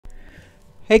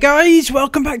Hey guys,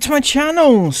 welcome back to my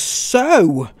channel.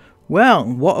 So, well,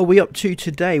 what are we up to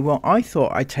today? Well, I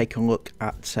thought I'd take a look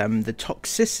at the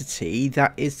toxicity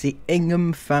that is the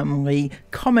INGHAM family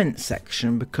comment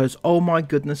section, because oh my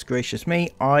goodness gracious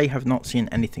me, I have not seen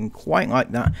anything quite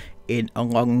like that in a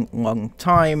long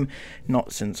time,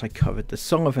 not since I covered the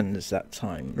Sullivans that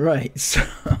time. Right, so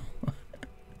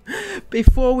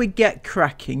before we get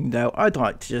cracking though, I'd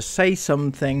like to just say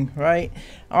something, right?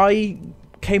 I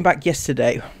came back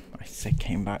yesterday. I said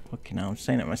came back, look, I'm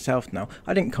saying it myself now.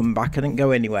 I didn't come back, I didn't go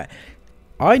anywhere.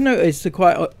 I noticed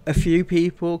quite a few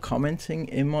people commenting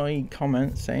in my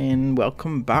comments saying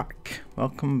welcome back,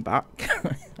 welcome back. I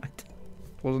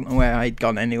wasn't aware I'd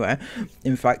gone anywhere.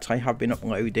 In fact, I have been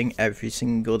uploading every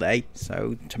single day,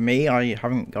 so to me I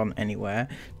haven't gone anywhere,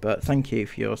 but thank you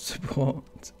for your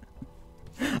support.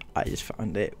 I just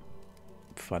found it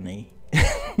funny.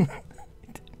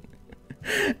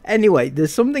 Anyway,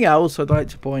 there's something else I'd like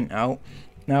to point out.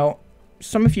 Now,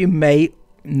 some of you may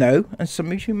know and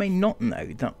some of you may not know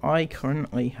that I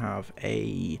currently have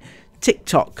a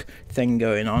TikTok thing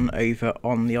going on over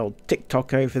on the old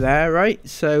TikTok over there, right?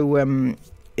 So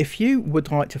if you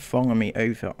would like to follow me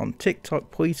over on TikTok,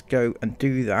 please go and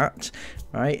do that,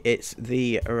 right? It's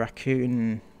the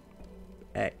Raccoon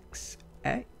XX,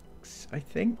 I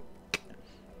think.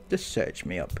 Just search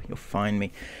me up, you'll find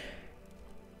me.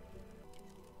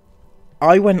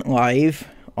 I went live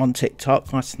on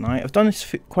TikTok last night. I've done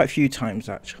this quite a few times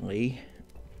actually.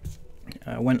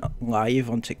 I went live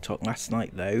on TikTok last night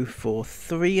though for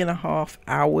 3.5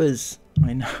 hours.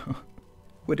 I know.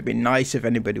 Would have been nice if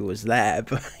anybody was there,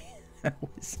 but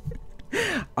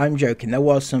I'm joking. There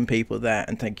was some people there,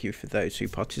 and thank you for those who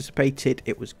participated.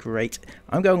 It was great.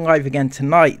 I'm going live again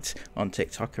tonight on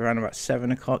TikTok around about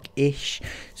 7 o'clock ish.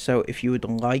 So if you would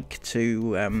like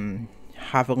to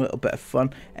have a little bit of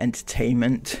fun,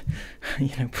 entertainment,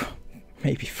 you know,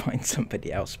 maybe find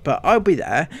somebody else, but I'll be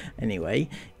there anyway,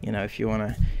 you know, if you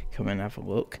want to come and have a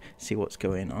look, see what's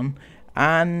going on.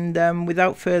 And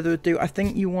without further ado, I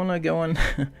think you want to go and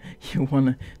you want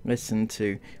to listen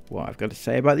to what I've got to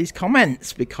say about these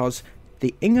comments, because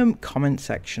the INGHAM comment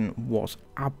section was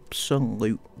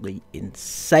absolutely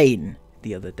insane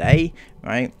the other day,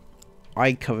 right?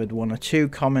 I covered 1 or 2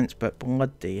 comments, but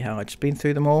bloody hell, I've just been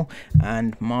through them all,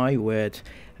 and my word,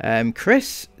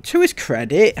 Chris, to his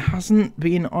credit, hasn't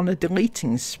been on a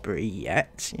deleting spree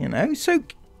yet, you know, so,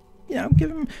 you know, give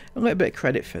him a little bit of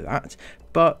credit for that.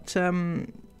 But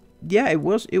yeah, it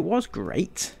was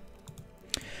great.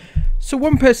 So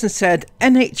one person said,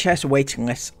 NHS waiting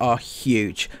lists are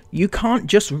huge. You can't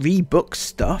just rebook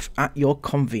stuff at your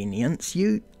convenience.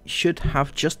 You should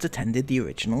have just attended the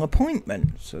original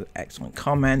appointment. So excellent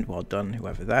comment, well done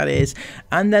whoever that is.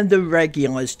 And then the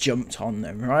regulars jumped on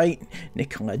them, right?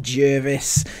 Nicola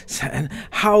Jervis said,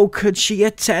 how could she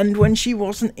attend when she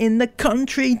wasn't in the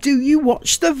country? Do you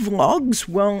watch the vlogs?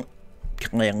 Well,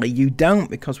 clearly you don't,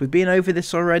 because we've been over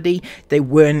this already. They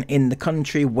weren't in the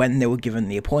country when they were given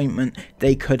the appointment.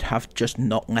 They could have just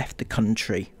not left the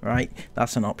country, right?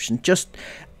 That's an option. Just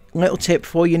little tip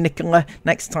for you, Nicola,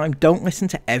 next time don't listen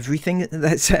to everything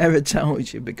that Sarah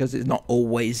tells you, because it's not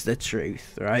always the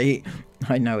truth, right?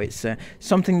 I know it's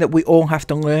something that we all have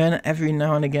to learn every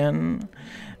now and again.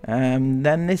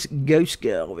 Then this ghost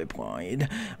girl replied,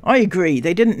 I agree,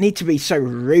 they didn't need to be so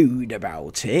rude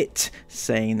about it,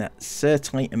 saying that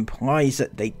certainly implies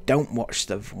that they don't watch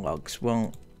the vlogs.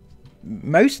 Well,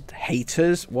 most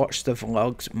haters watch the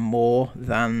vlogs more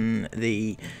than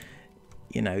the,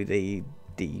 you know, the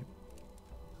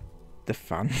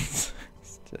fans.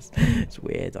 It's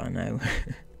weird, I know.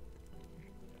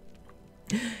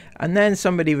 And then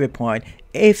somebody replied,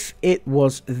 if it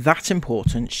was that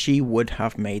important, she would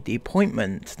have made the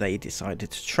appointment. They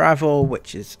decided to travel,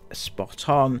 which is spot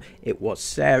on. It was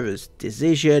Sarah's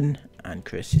decision and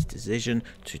Chris's decision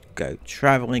to go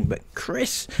traveling, but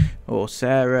Chris or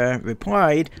Sarah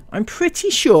replied, I'm pretty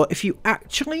sure if you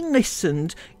actually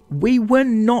listened, we were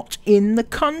not in the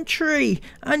country.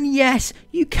 And yes,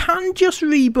 you can just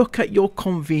rebook at your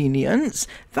convenience.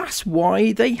 That's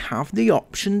why they have the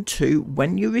option to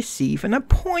when you receive an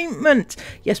appointment.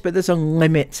 Yes, but there's a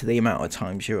limit to the amount of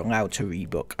times you're allowed to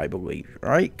rebook, I believe,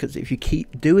 right? Because if you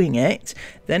keep doing it,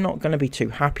 they're not going to be too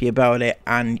happy about it,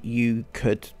 and you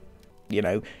could, you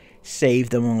know, save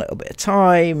them a little bit of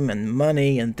time and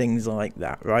money and things like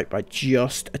that, right, by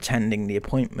just attending the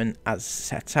appointment as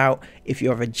set out. If you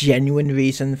have a genuine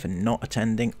reason for not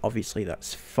attending, obviously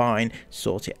that's fine,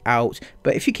 sort it out.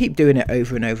 But if you keep doing it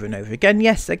over and over and over again,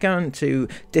 yes, they're going to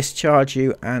discharge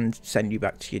you and send you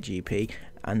back to your GP,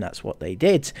 and that's what they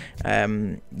did.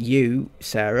 You,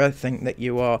 Sarah, think that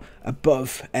you are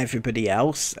above everybody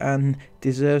else and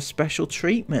deserve special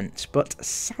treatment, but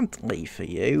sadly for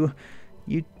you,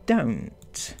 you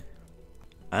don't.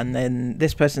 And then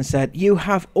this person said, you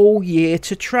have all year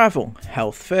to travel.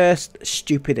 Health first.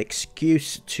 Stupid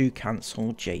excuse to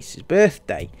cancel Jace's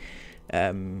birthday.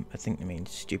 I think they mean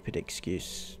stupid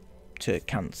excuse to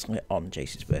cancel it on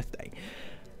Jace's birthday.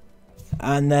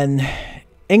 And then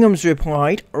Ingham's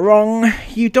replied, wrong.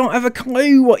 You don't have a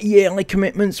clue what yearly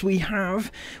commitments we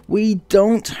have. We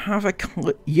don't have a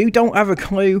clue. You don't have a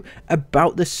clue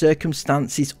about the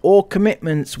circumstances or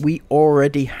commitments we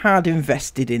already had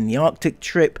invested in the Arctic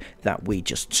trip that we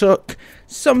just took.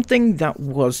 Something that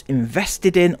was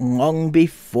invested in long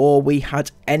before we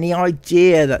had any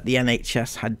idea that the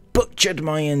NHS had butchered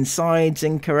my insides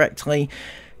incorrectly.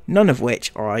 None of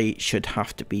which I should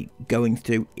have to be going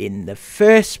through in the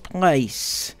first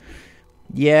place.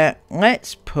 Yeah,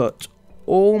 let's put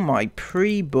all my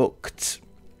pre-booked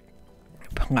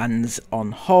plans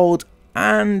on hold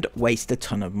and waste a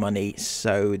ton of money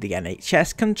so the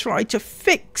NHS can try to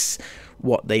fix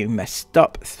what they messed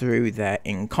up through their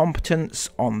incompetence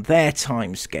on their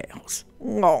timescales.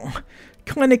 Long.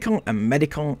 Clinical and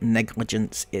medical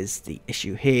negligence is the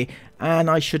issue here, and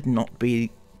I should not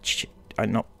be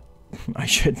I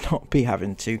should not be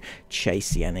having to chase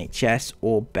the NHS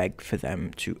or beg for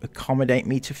them to accommodate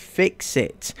me to fix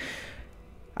it.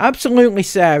 Absolutely,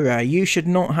 Sarah, you should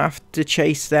not have to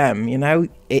chase them, you know,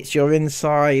 it's your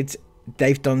inside,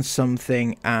 they've done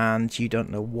something and you don't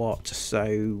know what,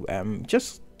 so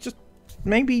just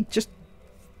maybe just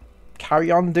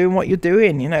carry on doing what you're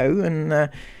doing, you know,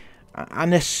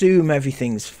 and assume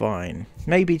everything's fine.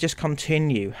 Maybe just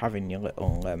continue having your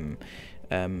little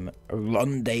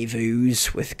rendezvous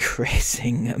with Chris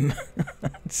Ingham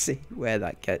and see where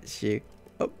that gets you.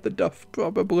 Up the duff,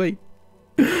 probably.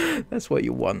 That's what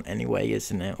you want anyway,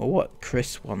 isn't it? Or what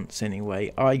Chris wants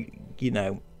anyway. You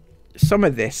know, some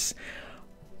of this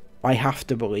I have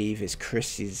to believe is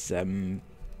Chris's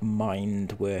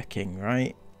mind working,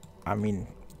 right? I mean,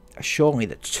 surely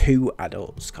the two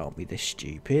adults can't be this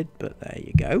stupid, but there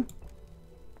you go.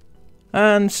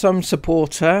 And some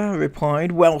supporter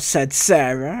replied, well said,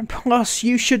 Sarah. Plus,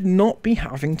 you should not be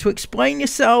having to explain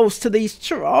yourselves to these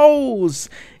trolls.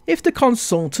 If the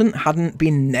consultant hadn't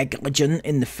been negligent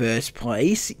in the first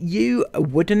place, you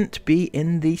wouldn't be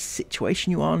in the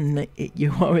situation you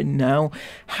are in now.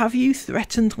 Have you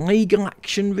threatened legal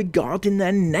action regarding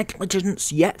their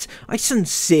negligence yet? I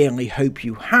sincerely hope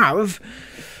you have.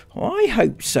 Well, I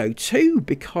hope so too,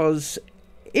 because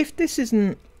if this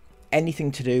isn't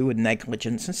anything to do with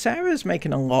negligence, and Sarah's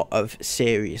making a lot of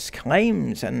serious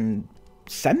claims and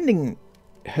sending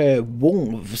her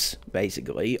wolves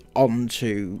basically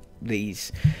onto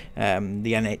these the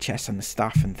NHS and the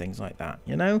staff and things like that,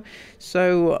 you know,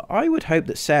 so I would hope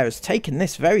that Sarah's taken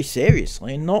this very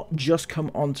seriously and not just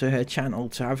come onto her channel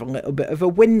to have a little bit of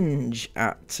a whinge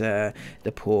at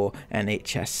the poor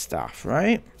NHS staff,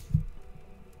 right?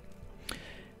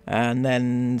 And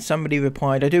then somebody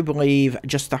replied, I do believe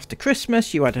just after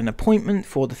Christmas you had an appointment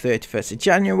for the 31st of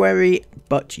January,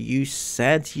 but you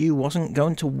said you wasn't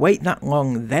going to wait that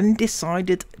long, then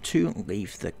decided to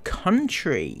leave the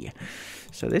country.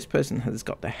 So this person has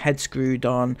got their head screwed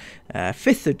on.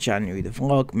 5th of January, the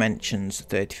vlog mentions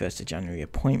 31st of January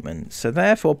appointment. So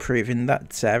therefore proving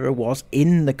that Sarah was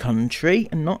in the country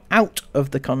and not out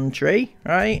of the country,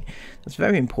 right? That's a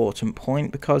very important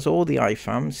point because all the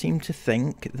Ifam seem to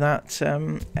think that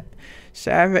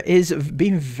Sarah is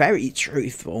being very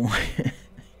truthful.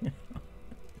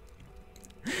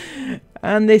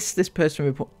 And this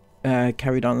person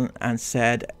carried on and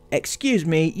said, excuse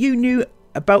me, you knew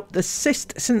about the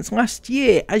cyst since last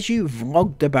year, as you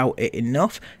vlogged about it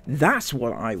enough. That's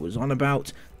what I was on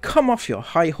about. Come off your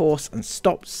high horse and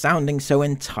stop sounding so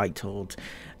entitled.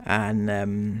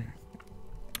 And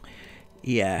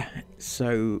yeah,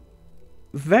 so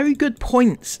very good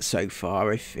points so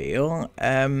far, I feel.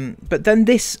 But then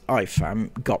this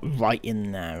IFAM got right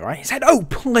in there, right? It said, oh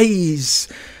please,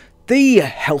 the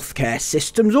healthcare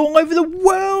systems all over the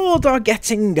world are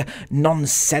getting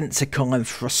nonsensical and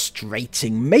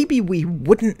frustrating. Maybe we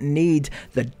wouldn't need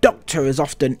the doctor as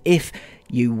often if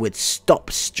you would stop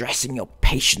stressing your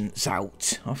patients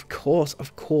out. Of course,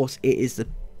 it is the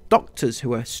doctors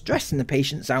who are stressing the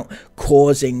patients out,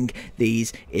 causing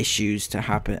these issues to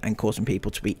happen and causing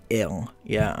people to be ill.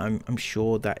 Yeah, I'm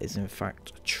sure that is in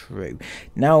fact true.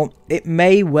 Now, it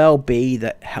may well be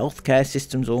that healthcare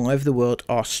systems all over the world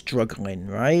are struggling,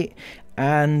 right?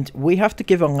 And we have to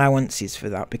give allowances for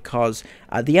that because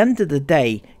at the end of the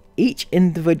day, each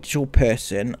individual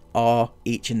person are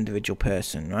each individual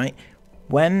person, right?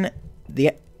 When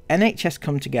the NHS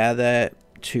come together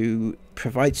to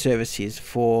provide services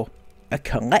for a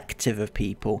collective of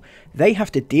people, they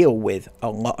have to deal with a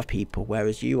lot of people,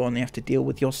 whereas you only have to deal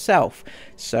with yourself.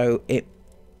 So it,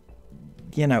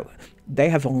 you know, they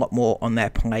have a lot more on their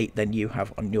plate than you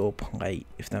have on your plate,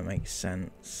 if that makes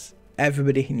sense.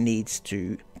 Everybody needs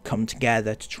to come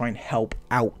together to try and help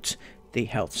out the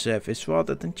health service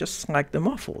rather than just slag them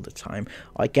off all the time.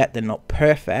 I get they're not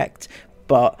perfect,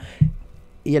 but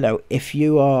you know, if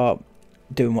you are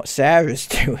doing what Sarah's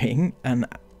doing and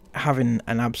having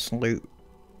an absolute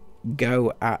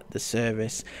go at the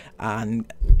service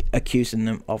and accusing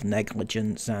them of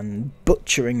negligence and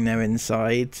butchering their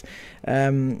insides,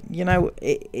 you know,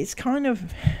 it's kind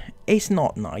of, it's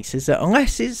not nice, is it?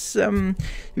 Unless it's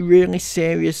really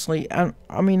seriously.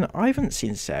 I mean, I haven't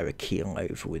seen Sarah keel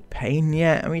over with pain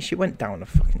yet. I mean, she went down a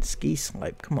fucking ski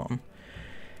slope, come on.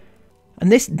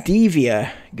 And this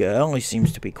Devia girl, who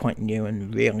seems to be quite new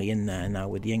and really in there now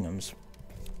with the Inghams,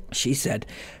 she said,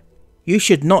 "You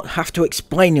should not have to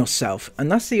explain yourself."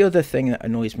 And that's the other thing that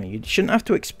annoys me. You shouldn't have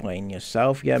to explain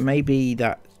yourself. Yeah, maybe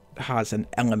that has an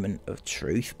element of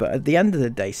truth, but at the end of the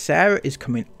day, Sarah is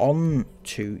coming on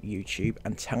to YouTube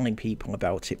and telling people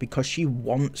about it because she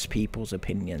wants people's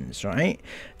opinions, right?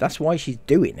 That's why she's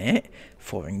doing it,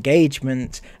 for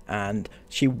engagement, and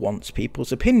she wants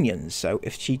people's opinions. So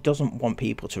if she doesn't want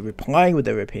people to reply with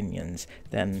their opinions,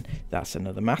 then that's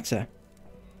another matter.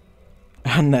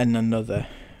 And then another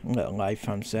little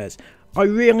Ifam says, "I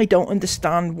really don't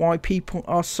understand why people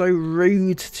are so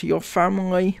rude to your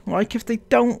family. Like, if they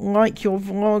don't like your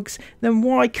vlogs, then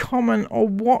why comment or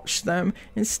watch them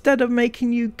instead of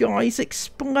making you guys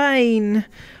explain?"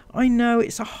 I know,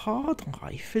 it's a hard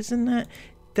life, isn't it?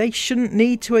 They shouldn't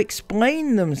need to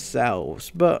explain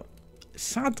themselves, but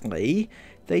sadly,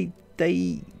 they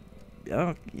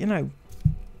are, you know,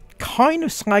 kind of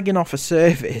slagging off a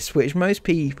service which most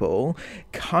people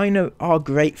kind of are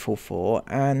grateful for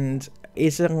and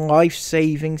is a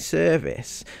life-saving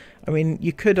service. I mean,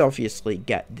 you could obviously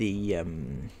get the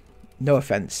no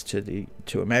offense to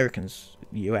Americans,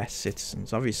 US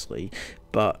citizens obviously,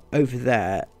 but over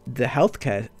there the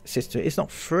healthcare system is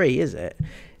not free, is it?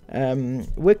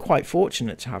 We're quite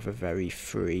fortunate to have a very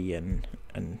free and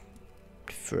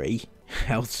free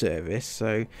health service,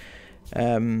 so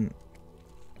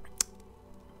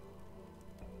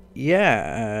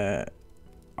yeah,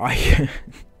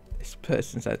 this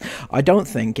person says, "I don't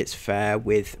think it's fair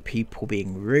with people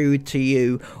being rude to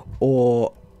you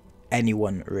or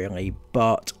anyone really,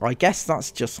 but I guess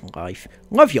that's just life.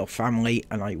 Love your family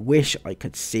and I wish I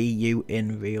could see you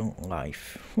in real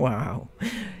life." Wow.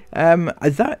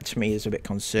 That to me is a bit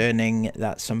concerning,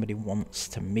 that somebody wants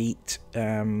to meet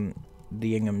the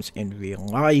Inghams in real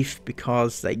life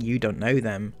because you don't know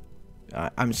them.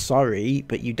 I'm sorry,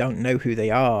 but you don't know who they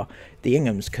are. The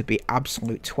Inghams could be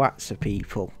absolute twats of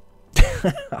people.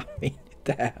 I mean,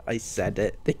 there, I said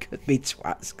it. They could be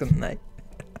twats, couldn't they?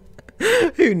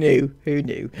 Who knew? Who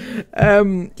knew?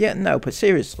 Yeah, no, but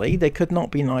seriously, they could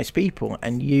not be nice people,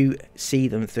 and you see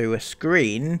them through a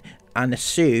screen and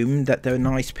assume that they're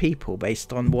nice people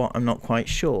based on what? I'm not quite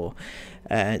sure.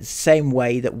 Same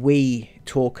way that we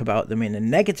talk about them in a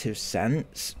negative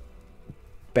sense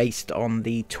based on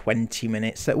the 20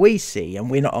 minutes that we see,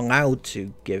 and we're not allowed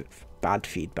to give bad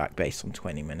feedback based on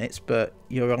 20 minutes, but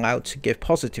you're allowed to give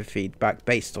positive feedback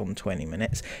based on 20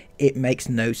 minutes. It makes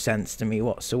no sense to me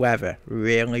whatsoever.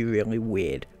 Really, really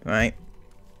weird, right?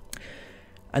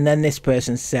 And then this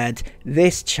person said,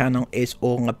 "This channel is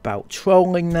all about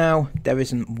trolling now. There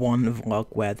isn't one vlog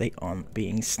where they aren't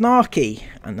being snarky."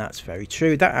 And that's very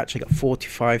true. That actually got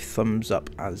 45 thumbs up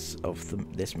as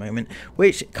of this moment,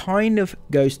 which kind of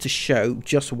goes to show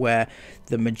just where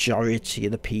the majority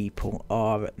of the people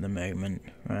are at the moment,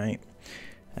 right?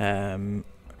 And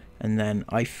then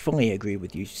I fully agree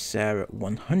with you, Sarah,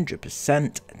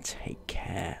 100%. Take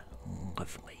care.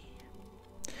 Lovely.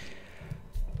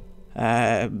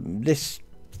 This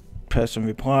person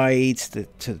replied to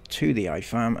the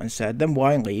Ifam and said, "Then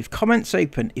why leave comments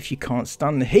open if you can't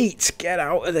stand the heat? Get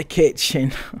out of the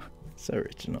kitchen." It's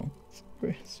original.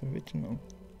 It's original.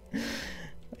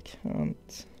 I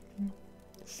can't.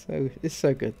 It's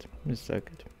so good. It's so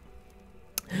good.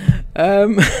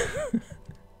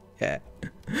 Yeah.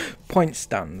 Point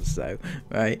stands though,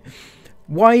 right?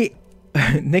 Why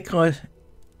Nicola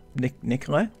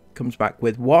comes back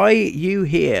with, "Why you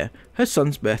here? Her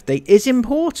son's birthday is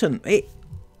important."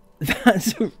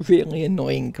 That's a really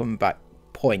annoying comeback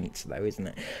point, though, isn't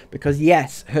it? Because,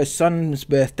 yes, her son's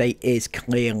birthday is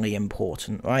clearly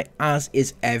important, right? As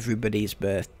is everybody's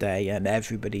birthday and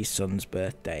everybody's son's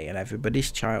birthday and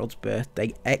everybody's child's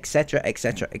birthday, etc.,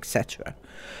 etc., etc.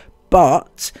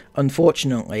 But,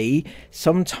 unfortunately,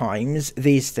 sometimes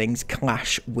these things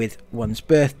clash with one's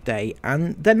birthday,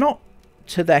 and they're not,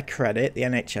 to their credit, the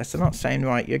NHS, they're not saying,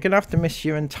 right, you're going to have to miss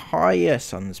your entire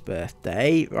son's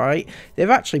birthday, right? They've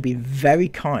actually been very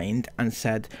kind and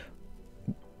said,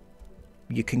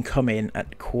 you can come in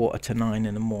at 8:45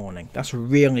 in the morning. That's a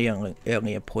really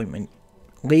early appointment.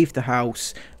 Leave the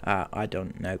house, I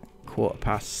don't know,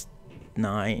 9:15,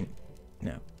 no,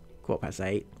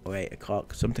 8:15 or 8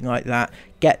 o'clock, something like that.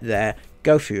 Get there,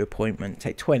 go through your appointment,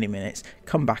 take 20 minutes,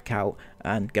 come back out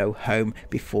and go home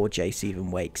before Jace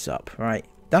even wakes up, right?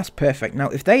 That's perfect. Now,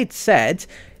 if they'd said,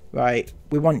 right,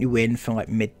 we want you in for like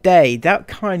midday, that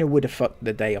kind of would have fucked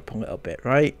the day up a little bit,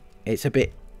 right? It's a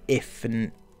bit if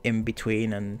and in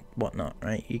between and whatnot,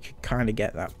 right? You could kind of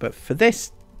get that. But for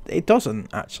this, it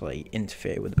doesn't actually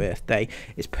interfere with the birthday.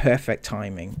 It's perfect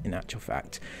timing, in actual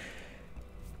fact.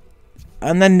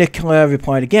 And then Nicola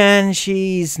replied again,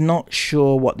 she's not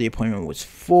sure what the appointment was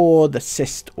for, the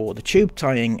cyst or the tube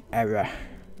tying error.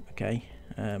 Okay,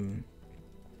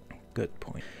 good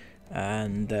point.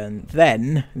 And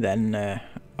then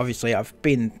obviously I've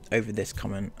been over this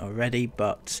comment already,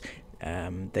 but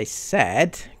they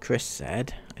said, Chris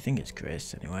said, I think it's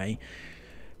Chris anyway,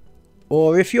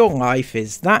 or if your life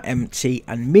is that empty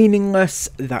and meaningless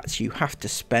that you have to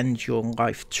spend your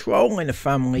life trolling a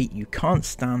family you can't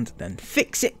stand, then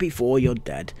fix it before you're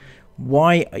dead.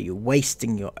 Why are you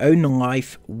wasting your own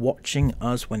life watching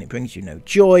us when it brings you no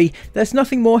joy? There's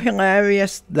nothing more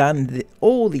hilarious than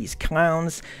all these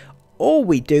clowns. All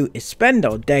we do is spend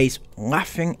our days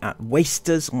laughing at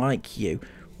wasters like you.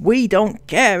 We don't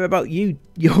care about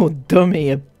your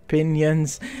dummy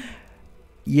opinions.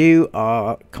 You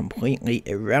are completely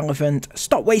irrelevant.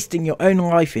 Stop wasting your own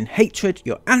life in hatred.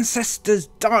 Your ancestors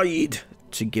died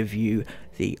to give you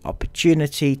the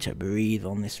opportunity to breathe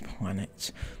on this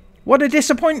planet. What a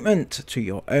disappointment to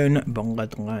your own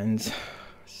bloodlines.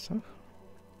 So,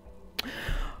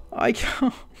 I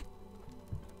can't.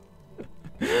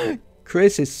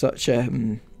 Chris is such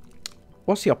a...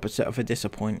 what's the opposite of a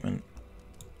disappointment?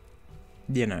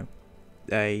 You know,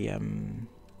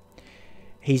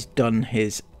 he's done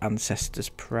his ancestors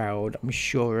proud. I'm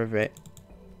sure of it.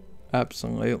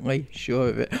 Absolutely sure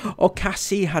of it. Or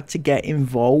Cassie had to get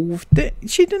involved.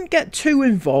 She didn't get too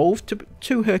involved,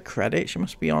 to her credit. She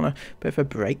must be on a bit of a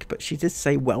break, but she did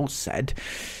say well said.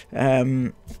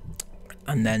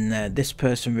 And then this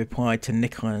person replied to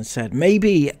Nicola and said,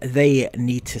 maybe they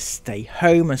need to stay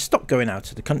home and stop going out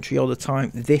of the country all the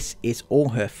time. This is all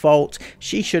her fault.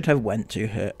 She should have went to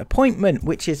her appointment,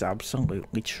 which is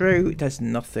absolutely true. There's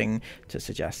nothing to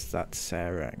suggest that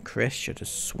Sarah and Chris should have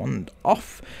swanned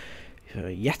off for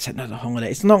yet another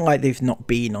holiday. It's not like they've not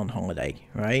been on holiday,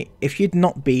 right? If you'd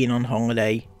not been on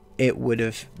holiday, it would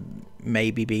have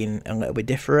maybe been a little bit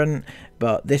different.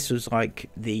 But this was like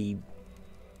the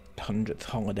 100th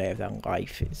holiday of their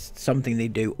life. It's something they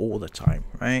do all the time,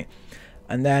 right?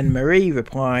 And then Marie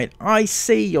replied, I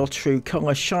see your true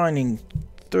colour shining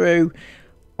through.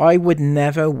 I would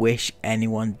never wish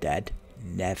anyone dead.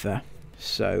 Never.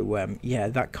 So yeah,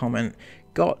 that comment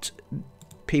got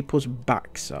people's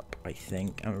backs up, I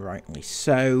think, and rightly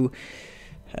so.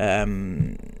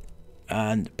 And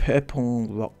Purple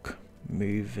Rock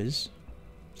Movers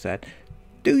said,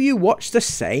 do you watch the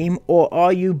same or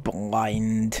are you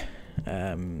blind?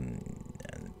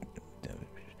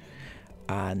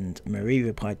 And Marie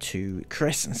replied to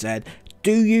Chris and said,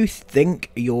 do you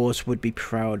think yours would be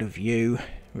proud of you?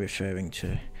 Referring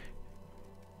to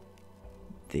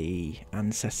the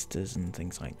ancestors and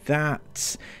things like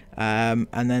that. And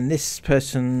then this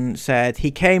person said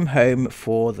he came home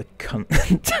for the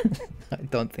cunt. I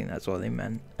don't think that's what they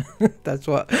meant. That's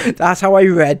how I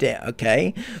read it,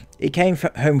 okay? He came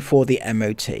home for the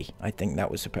MOT. I think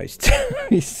that was supposed to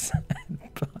be said.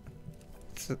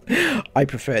 I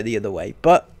prefer the other way,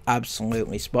 but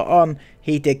absolutely spot on.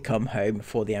 He did come home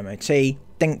for the MOT.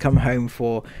 Didn't come home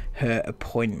for her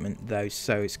appointment though,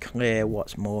 so it's clear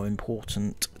what's more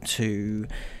important to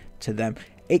them.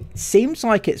 It seems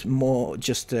like it's more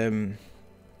just a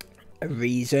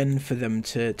reason for them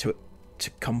to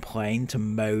complain, to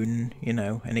moan, you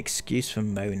know, an excuse for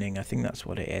moaning. I think that's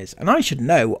what it is. And I should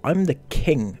know, I'm the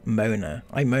king moaner.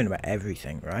 I moan about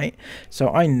everything, right? So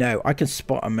I know, I can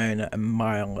spot a moaner a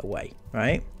mile away,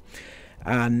 right?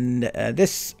 And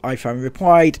this Ifam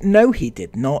replied, no, he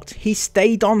did not. He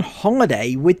stayed on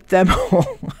holiday with them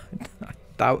all.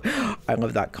 I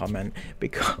love that comment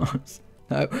because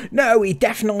No, he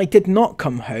definitely did not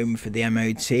come home for the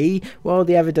MOT. Well,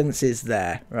 the evidence is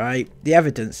there, right? The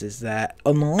evidence is there,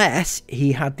 unless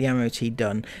he had the MOT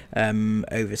done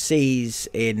overseas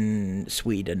in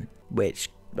Sweden, which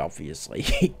obviously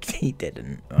he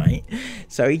didn't, right?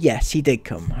 So yes, he did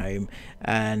come home.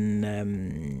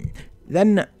 And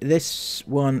then this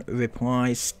one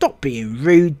replies, "Stop being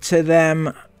rude to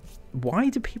them." Why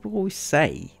do people always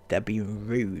say they're being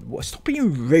rude? What? Stop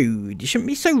being rude. You shouldn't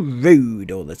be so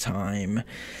rude all the time.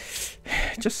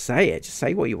 Just say it. Just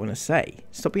say what you want to say.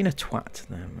 Stop being a twat to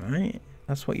them, right?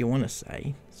 That's what you want to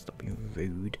say. Stop being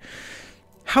rude.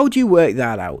 How do you work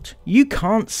that out? You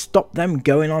can't stop them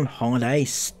going on holiday.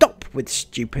 Stop with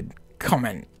stupid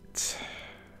comment.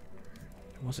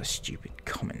 It was a stupid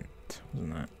comment,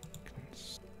 wasn't that?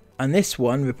 And this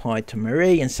one replied to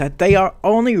Marie and said, "They are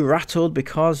only rattled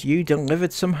because you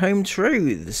delivered some home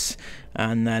truths."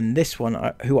 And then this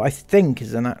one, who I think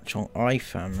is an actual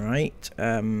Ifam, right?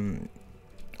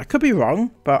 I could be wrong,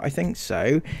 but I think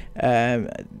so.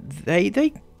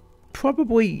 They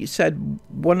probably said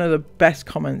one of the best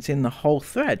comments in the whole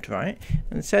thread, right?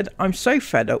 And said, "I'm so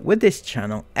fed up with this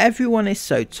channel. Everyone is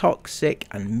so toxic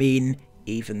and mean,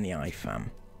 even the Ifam."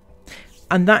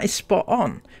 And that is spot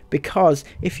on, because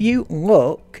if you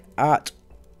look at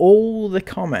all the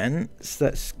comments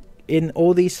that's in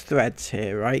all these threads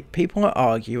here, right, people are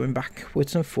arguing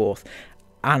backwards and forth,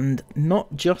 and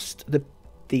not just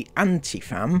the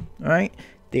anti-fam, right,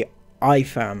 the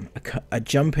I-fam are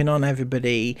jumping on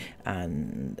everybody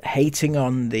and hating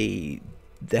on the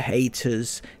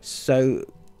haters. So,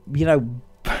 you know,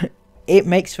 it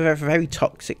makes for a very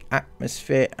toxic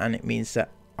atmosphere, and it means that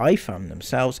I-fam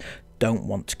themselves don't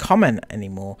want to comment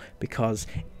anymore, because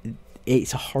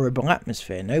it's a horrible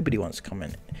atmosphere. Nobody wants to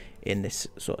comment in this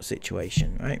sort of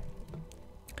situation, right?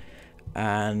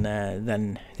 And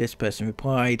then this person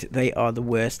replied, "They are the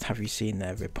worst. Have you seen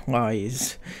their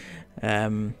replies?"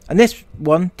 And this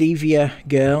one, Devia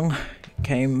Girl,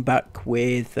 came back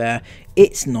with,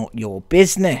 "It's not your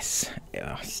business."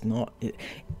 It's not.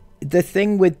 The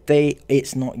thing with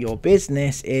 "it's not your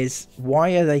business" is,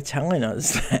 why are they telling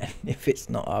us that if it's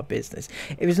not our business?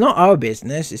 If it's not our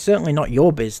business, it's certainly not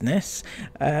your business.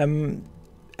 And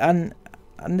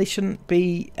they shouldn't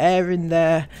be airing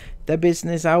their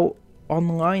business out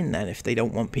online then, if they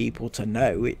don't want people to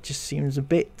know. It just seems a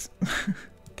bit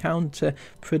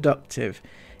counterproductive,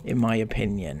 in my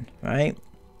opinion, right?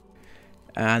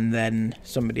 And then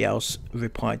somebody else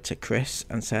replied to Chris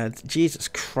and said, "Jesus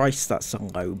Christ, that's a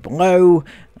low blow."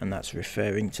 And that's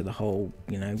referring to the whole,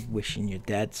 you know, wishing you're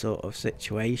dead sort of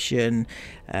situation.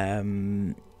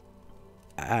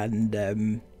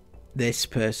 This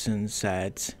person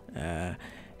said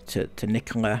to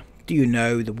Nicola, "Do you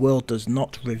know the world does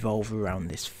not revolve around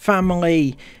this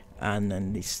family?" And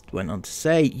then this went on to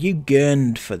say, "You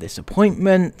yearned for this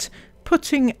appointment,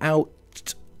 putting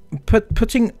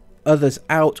others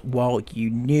out while you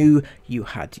knew you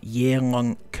had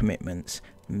year-long commitments.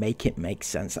 Make it make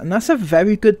sense." And that's a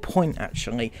very good point,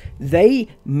 actually. They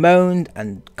moaned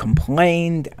and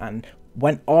complained and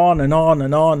went on and on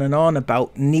and on and on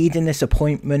about needing this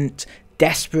appointment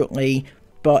desperately,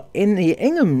 but in the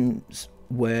Ingham's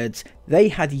words, they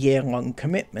had year-long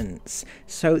commitments,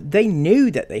 so they knew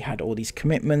that they had all these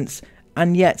commitments,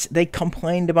 and yet they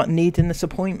complained about needing this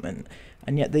appointment.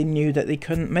 And yet they knew that they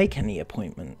couldn't make any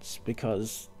appointments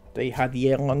because they had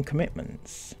year-long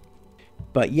commitments.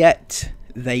 But yet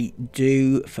they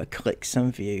do for clicks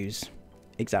and views.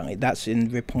 Exactly. That's in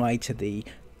reply to the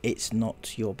 "it's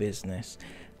not your business."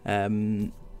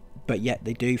 But yet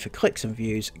they do for clicks and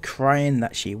views, crying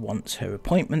that she wants her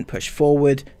appointment pushed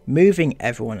forward, moving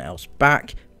everyone else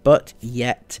back, but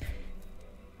yet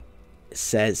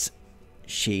says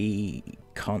she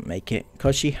can't make it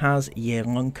because she has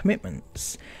year-long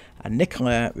commitments. And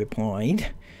Nicola replied,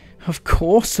 "Of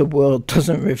course the world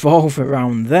doesn't revolve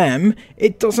around them.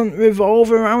 It doesn't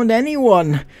revolve around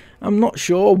anyone. I'm not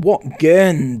sure what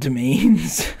gurned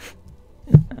means."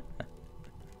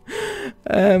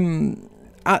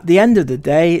 At the end of the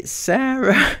day,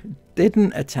 Sarah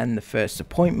didn't attend the first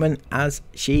appointment as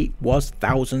she was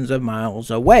thousands of miles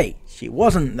away. She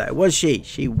wasn't there, was she?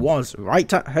 She was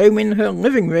right at home in her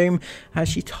living room as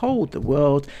she told the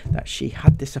world that she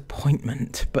had this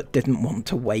appointment but didn't want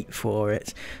to wait for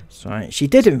it. So she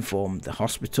did inform the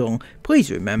hospital. Please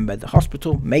remember, the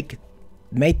hospital made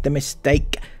the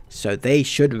mistake, so they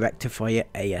should rectify it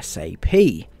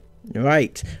ASAP.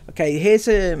 Right, okay, here's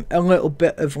a little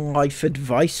bit of life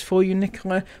advice for you,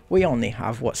 Nicola. We only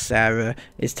have what Sarah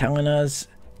is telling us,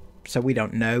 so we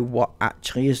don't know what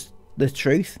actually is the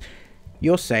truth.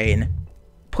 You're saying,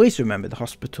 please remember the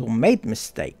hospital made a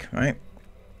mistake, right?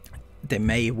 They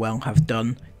may well have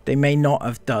done. They may not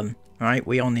have done, right?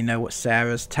 We only know what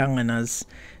Sarah's telling us,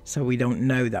 so we don't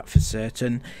know that for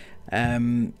certain.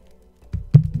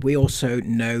 We also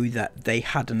know that they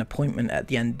had an appointment at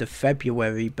the end of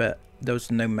February, but there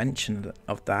was no mention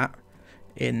of that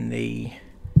in the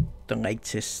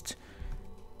latest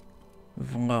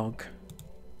vlog.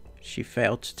 She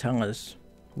failed to tell us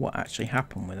what actually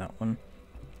happened with that one.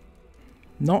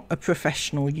 Not a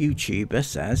professional YouTuber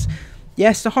says,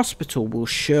 yes, the hospital will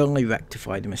surely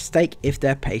rectify the mistake if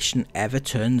their patient ever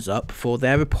turns up for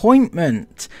their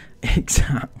appointment.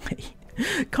 Exactly.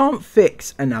 Can't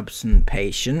fix an absent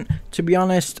patient. To be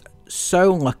honest,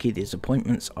 so lucky these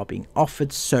appointments are being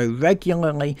offered so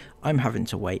regularly, I'm having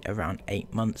to wait around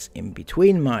 8 months in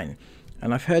between mine.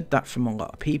 And I've heard that from a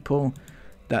lot of people,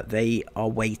 that they are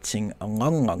waiting a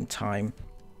long time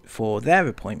for their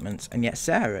appointments, and yet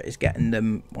Sarah is getting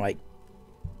them like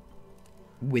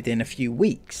within a few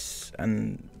weeks.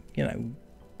 And you know,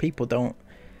 people don't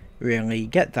really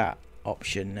get that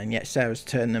option, and yet Sarah's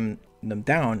turning them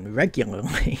down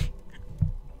regularly.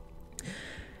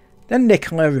 Then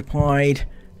Nicola replied,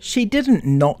 she didn't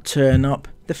not turn up.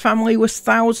 The family was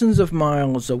thousands of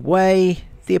miles away.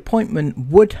 The appointment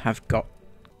would have got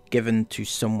given to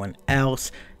someone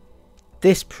else.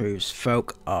 This proves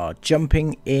folk are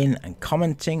jumping in and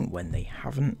commenting when they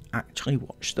haven't actually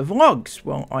watched the vlogs.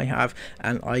 Well, I have,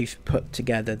 and I've put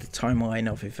together the timeline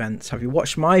of events. Have you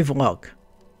watched my vlog?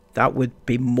 That would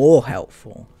be more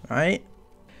helpful, right?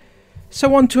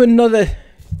 So on to another,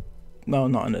 well,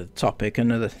 not another topic,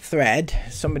 another thread.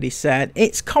 Somebody said,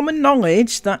 it's common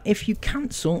knowledge that if you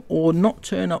cancel or not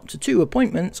turn up to 2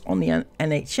 appointments on the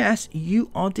NHS,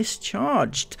 you are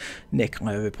discharged.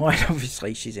 Nicola replied,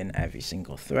 obviously she's in every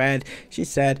single thread. She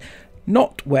said,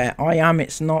 not where I am,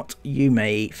 it's not. You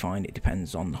may find it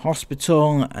depends on the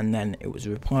hospital. And then it was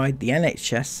replied, the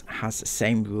NHS has the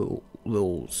same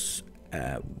rules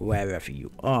wherever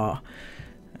you are.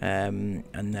 And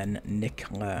then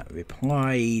Nicola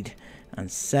replied and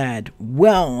said,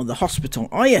 well, the hospital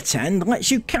I attend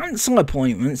lets you cancel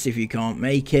appointments if you can't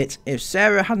make it. If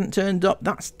Sarah hadn't turned up,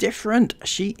 that's different.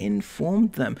 She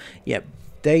informed them. Yep,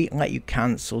 they let you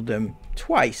cancel them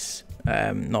twice,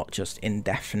 not just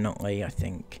indefinitely, I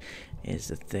think is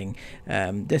the thing.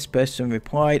 This person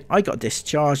replied, I got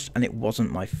discharged and it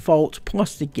wasn't my fault,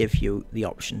 plus they give you the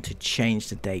option to change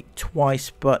the date twice,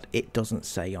 but it doesn't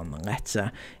say on the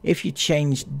letter. If you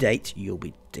change the date, you'll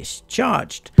be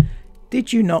discharged.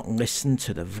 Did you not listen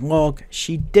to the vlog?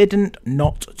 She didn't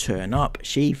not turn up.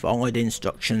 She followed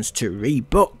instructions to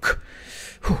rebook.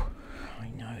 Whew. I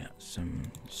know that's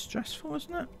stressful,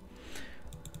 isn't it?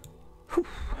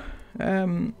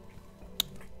 Whew.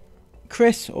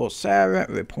 Chris or Sarah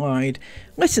replied,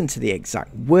 listen to the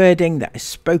exact wording that is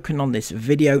spoken on this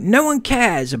video. No one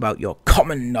cares about your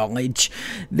common knowledge.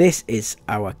 This is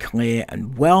our clear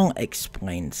and well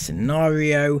explained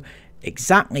scenario,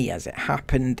 exactly as it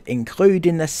happened,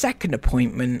 including the second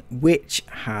appointment, which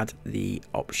had the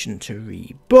option to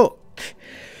rebook.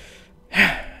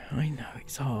 I know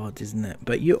it's hard, isn't it?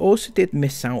 But you also did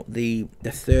miss out the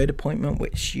third appointment,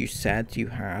 which you said you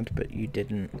had, but you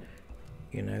didn't,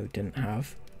 you know, didn't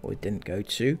have or didn't go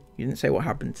to. You didn't say what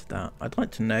happened to that. I'd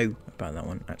like to know about that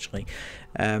one, actually.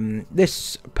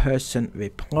 This person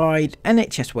replied,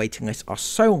 NHS waiting lists are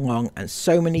so long and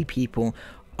so many people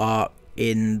are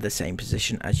in the same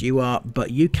position as you are,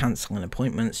 but you cancelling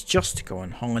appointments just to go on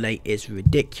holiday is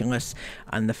ridiculous.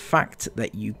 And the fact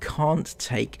that you can't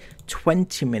take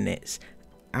 20 minutes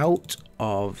out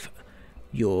of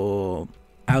your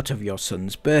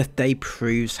son's birthday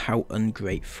proves how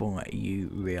ungrateful you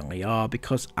really are,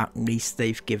 because at least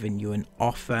they've given you an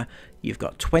offer. You've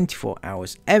got 24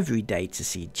 hours every day to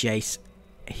see Jace.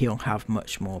 He'll have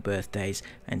much more birthdays,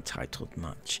 entitled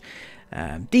much.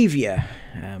 Devia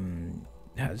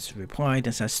has replied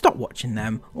and says, stop watching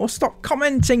them or stop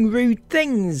commenting rude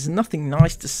things. Nothing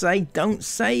nice to say, don't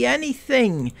say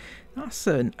anything. That's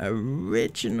an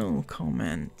original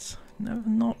comment. Never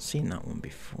not seen that one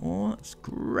before. That's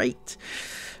great.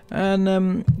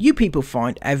 And you people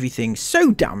find everything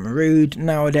so damn rude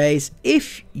nowadays.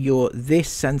 If you're this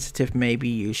sensitive, maybe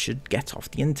you should get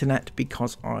off the internet,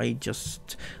 because I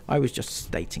was just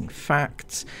stating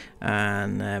facts.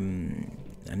 And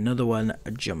another one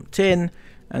jumped in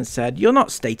and said, you're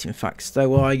not stating facts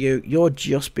though, are you? You're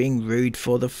just being rude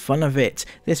for the fun of it.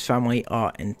 This family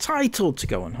are entitled to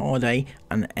go on holiday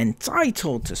and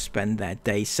entitled to spend their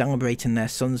day celebrating their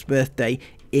son's birthday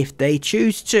if they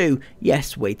choose to.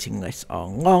 Yes, waiting lists are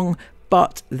long,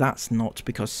 but that's not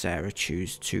because Sarah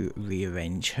chose to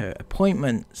rearrange her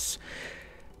appointments.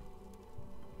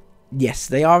 yes,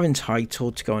 they are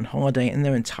entitled to go on holiday and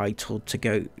they're entitled to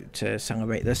go to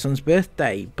celebrate their son's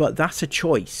birthday, but that's a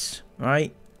choice,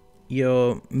 right?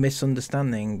 You're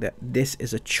misunderstanding that this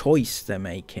is a choice they're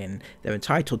making. They're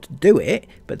entitled to do it,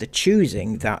 but they're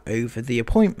choosing that over the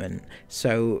appointment.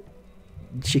 So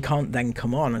she can't then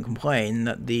come on and complain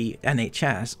that the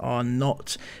NHS are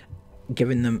not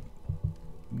giving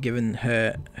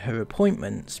her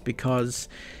appointments, because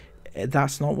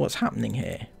that's not what's happening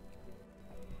here.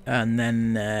 And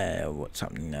then what's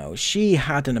happening now? She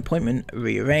had an appointment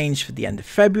rearranged for the end of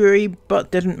February,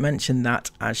 but didn't mention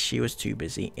that as she was too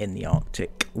busy in the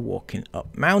Arctic walking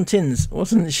up mountains,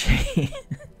 wasn't she?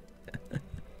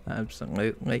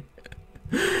 Absolutely.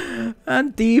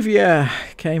 And Divya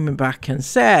came back and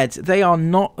said they are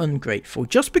not ungrateful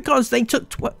just because they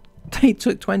took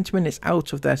 20 minutes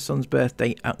out of their son's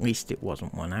birthday. At least it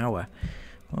wasn't 1 hour.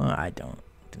 Well, I don't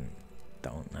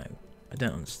know. I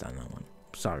don't understand that one.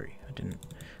 Sorry,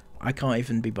 I can't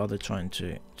even be bothered trying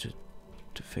to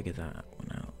figure that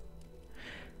one out.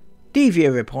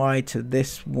 Divya replied to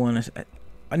this one,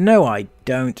 no I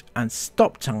don't, and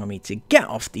stop telling me to get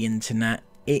off the internet.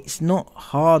 It's not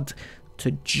hard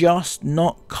to just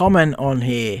not comment on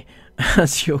here,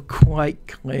 as you're quite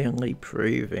clearly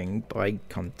proving by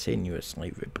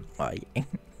continuously replying.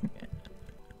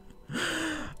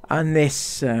 And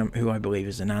this, who I believe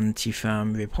is an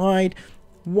anti-fan, replied,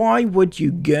 why would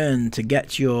you yearn to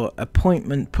get your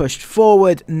appointment pushed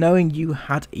forward knowing you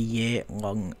had a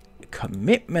year-long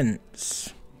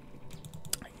commitments?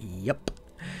 Yep.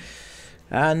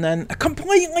 And then a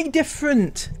completely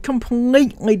different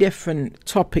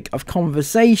topic of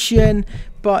conversation,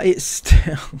 but it's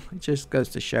still, it just goes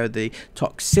to show the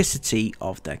toxicity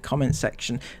of their comment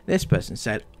section. This person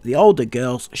said, the older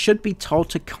girls should be told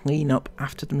to clean up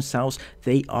after themselves.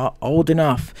 They are old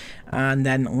enough. And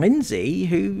then Lindsay,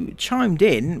 who chimed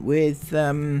in with,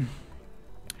 and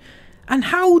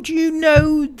how do you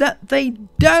know that they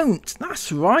don't?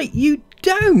 That's right, you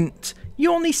don't.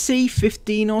 You only see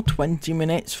 15 or 20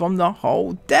 minutes from the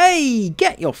whole day.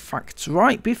 Get your facts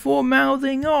right before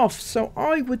mouthing off. So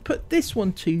I would put this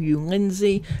one to you,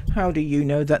 Lindsay. How do you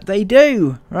know that they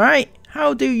do, right?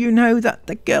 How do you know that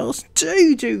the girls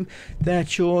do their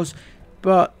chores,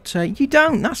 but you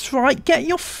don't? That's right. Get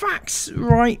your facts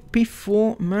right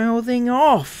before mouthing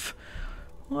off.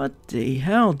 What the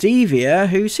hell? Divya,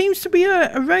 who seems to be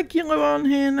a regular on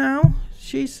here now,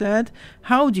 she said,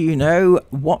 how do you know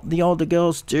what the older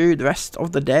girls do the rest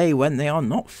of the day when they are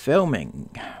not filming?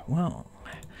 Well,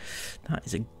 that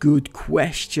is a good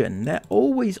question. They're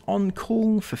always on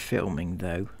call for filming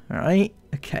though, right?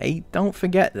 Okay, don't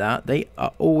forget that. They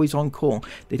are always on call.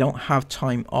 They don't have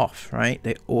time off, right?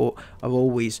 They all are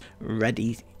always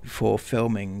ready for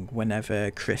filming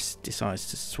whenever Chris decides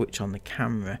to switch on the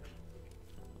camera.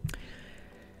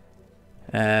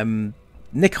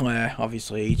 Nicola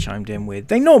obviously chimed in with,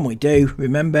 they normally do.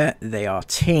 Remember, they are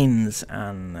teens.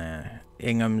 And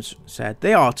Ingham's said,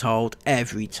 they are told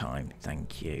every time.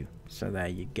 Thank you. So there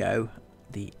you go.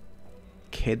 The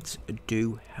kids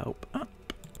do help up.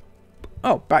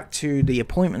 Oh, back to the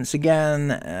appointments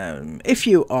again. If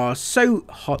you are so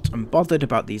hot and bothered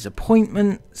about these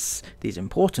appointments, these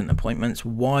important appointments,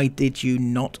 why did you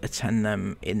not attend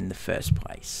them in the first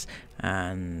place?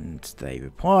 And they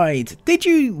replied, did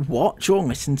you watch or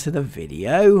listen to the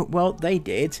video? Well, they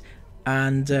did,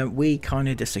 and we kind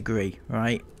of disagree,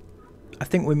 right? I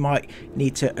think we might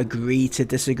need to agree to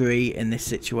disagree in this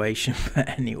situation. But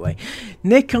anyway,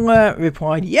 Nicola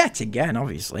replied yet again,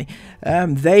 obviously.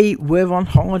 They were on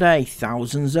holiday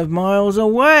thousands of miles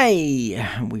away.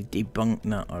 We've debunked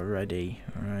that already,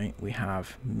 right? We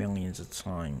have millions of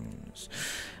times.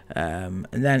 And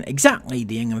then exactly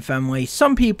the Ingham family.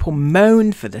 Some people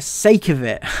moan for the sake of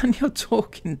it. And you're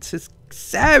talking to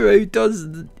Sarah, who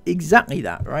does exactly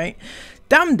that, right?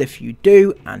 Damned if you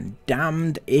do, and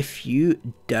damned if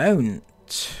you don't.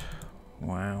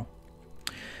 Wow.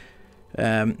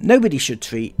 Nobody should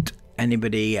treat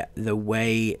anybody the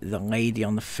way the lady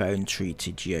on the phone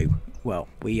treated you. Well,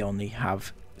 we only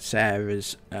have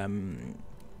Sarah's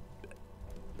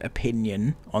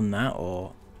opinion on that,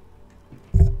 or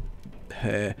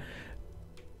her,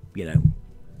 you know,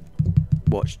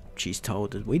 what she's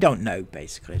told us. We don't know,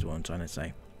 basically, is what I'm trying to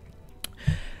say.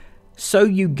 So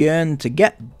you yearn to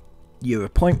get your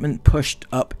appointment pushed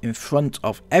up in front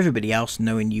of everybody else,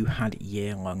 knowing you had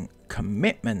year-long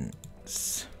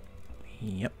commitments.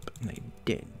 Yep, they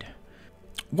did.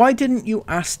 Why didn't you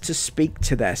ask to speak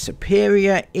to their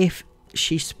superior if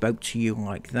she spoke to you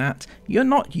like that? You're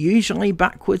not usually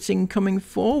backwards in coming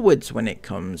forwards when it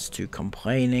comes to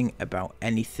complaining about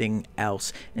anything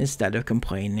else instead of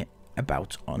complaining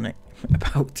about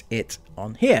it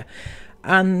on here.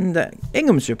 And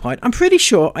Ingham's replied, I'm pretty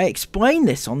sure I explained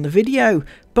this on the video,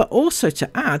 but also to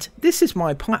add, this is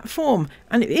my platform,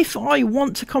 and if I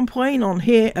want to complain on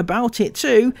here about it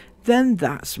too, then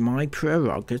that's my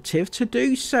prerogative to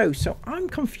do so. So I'm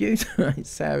confused.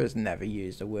 Sarah's never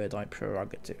used a word like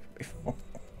prerogative before.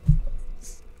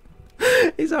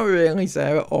 Is that really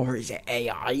Sarah, or is it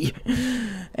AI?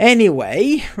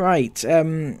 Anyway, right,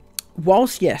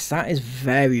 whilst yes, that is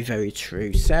very, very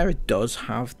true, Sarah does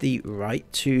have the right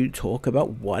to talk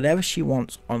about whatever she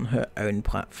wants on her own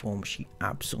platform. She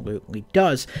absolutely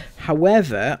does.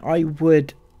 However, I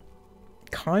would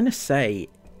kind of say,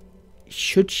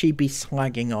 should she be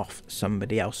slagging off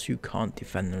somebody else who can't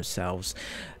defend themselves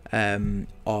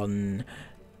on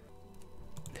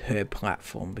her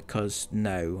platform? Because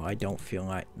no, I don't feel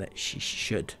like that she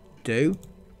should do.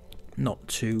 Not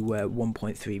to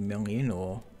 1.3 million,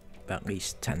 or at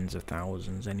least tens of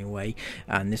thousands anyway.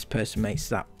 And this person makes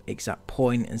that exact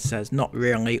point and says, not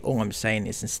really, all I'm saying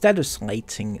is instead of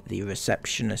slating the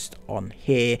receptionist on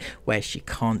here where she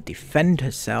can't defend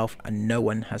herself and no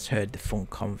one has heard the full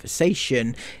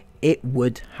conversation, it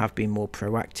would have been more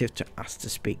proactive to ask to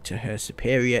speak to her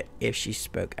superior if she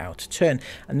spoke out of turn.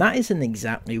 And that is an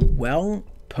exactly well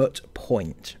put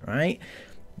point, right?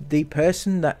 The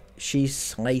person that she's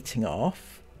slating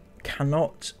off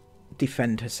cannot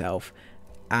defend herself,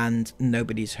 and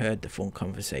nobody's heard the full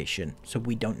conversation, so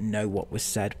we don't know what was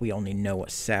said. We only know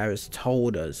what Sarah's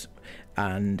told us.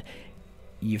 And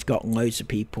you've got loads of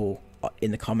people in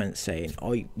the comments saying,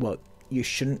 oh well, you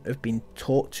shouldn't have been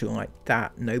talked to like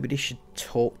that, nobody should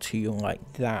talk to you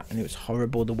like that, and it was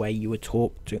horrible the way you were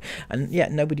talked to. And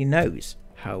yet nobody knows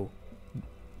how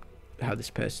this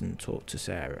person talked to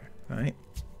Sarah, right?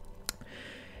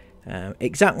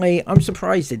 Exactly. I'm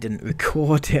surprised they didn't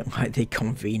record it like they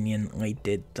conveniently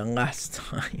did the last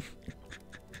time.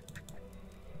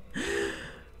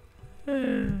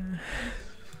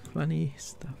 Funny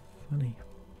stuff, funny.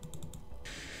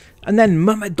 And then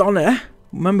Mama Donna,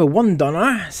 Mama One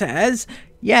Donna, says,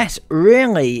 yes,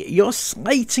 really, you're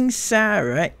slating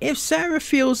Sarah. If Sarah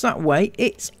feels that way,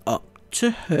 it's up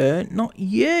to her, not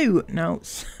you. Now,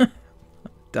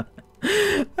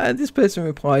 this person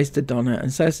replies to Donna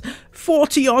and says,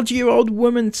 40-odd-year-old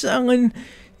woman telling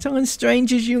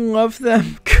strangers you love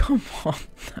them. Come on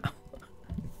now.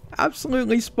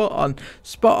 Absolutely spot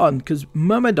on, because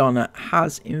Mama Donna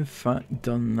has in fact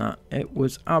done that. It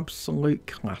was absolute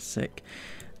classic.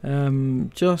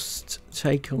 Just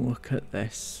take a look at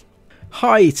this.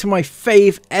 Hi to my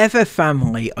fave ever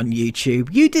family on YouTube.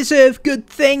 You deserve good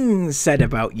things said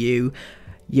about you.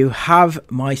 You have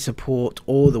my support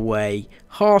all the way.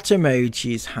 Heart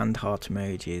emojis, hand heart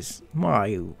emojis.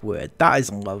 My word, that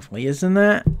is lovely, isn't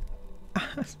it?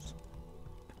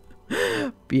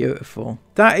 Beautiful.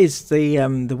 That is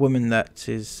the woman that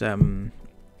is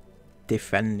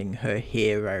defending her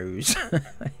heroes.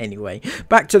 Anyway,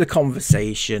 back to the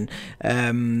conversation.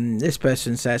 This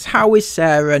person says, how is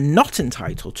Sarah not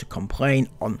entitled to complain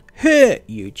on her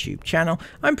YouTube channel?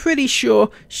 I'm pretty sure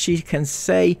she can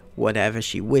say whatever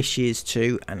she wishes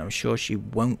to, and I'm sure she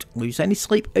won't lose any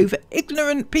sleep over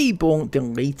ignorant people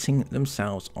deleting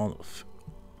themselves off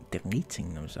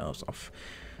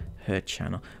her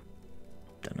channel.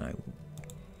 Don't know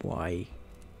why.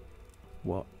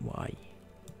 What? Why?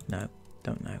 No,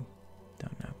 don't know.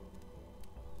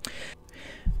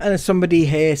 And somebody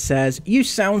here says, you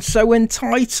sound so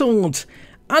entitled.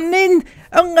 And then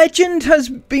a legend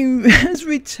has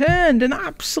returned. An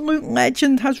absolute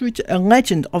legend has returned. A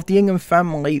legend of the Ingham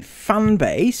family fan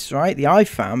base, right? The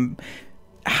IFAM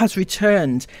has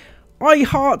returned. I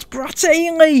heart Brat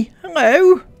Ailey.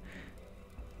 Hello.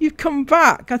 You've come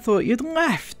back. I thought you'd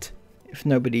left. If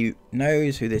nobody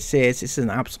knows who this is an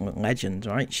absolute legend,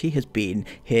 right? She has been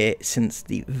here since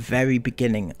the very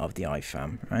beginning of the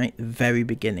IFAM, right? The very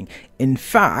beginning. In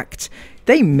fact,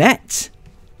 they met.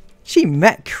 She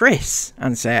met Chris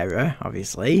and Sarah,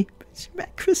 obviously. But she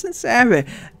met Chris and Sarah.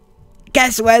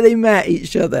 Guess where they met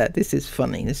each other? This is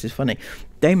funny.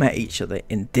 They met each other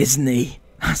in Disney.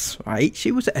 That's right.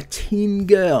 She was a teen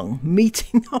girl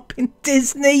meeting up in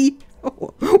Disney.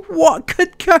 What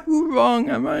could go wrong?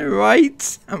 Am I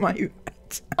right?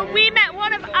 We met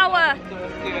one of our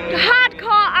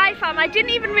hardcore IFAM. I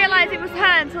didn't even realise it was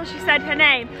her until she said her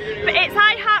name. But it's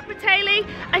I Heart Bataille,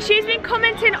 and she's been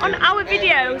commenting on our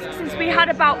videos since we had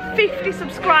about 50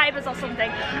 subscribers or something.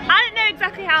 I don't know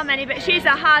exactly how many, but she's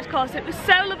a hardcore, so it was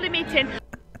so lovely meeting.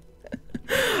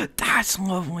 That's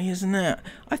lovely, isn't it?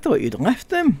 I thought you'd left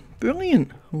them.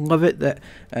 Brilliant. Love it that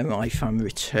IFAM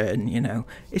return, you know.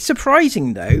 It's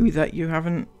surprising, though, that you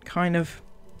haven't kind of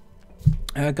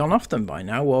gone off them by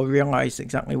now or realised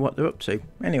exactly what they're up to.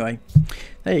 Anyway,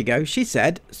 there you go. She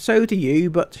said, so do you,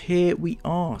 but here we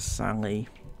are, Sally.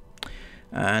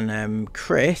 And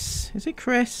Chris, is it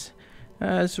Chris,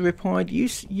 has replied, you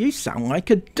sound like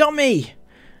a dummy.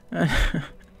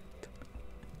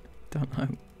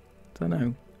 Don't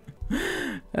know.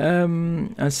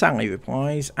 And Sally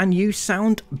replies, and you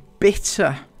sound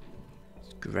bitter.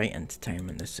 It's great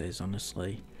entertainment, this is,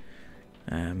 honestly.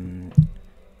 Then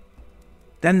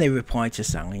they replied to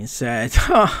Sally and said,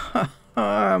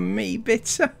 me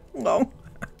bitter? Well,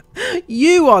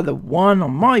 you are the one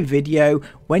on my video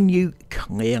when you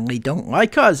clearly don't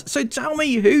like us. So tell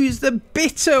me, who's the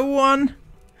bitter one?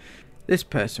 This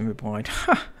person replied,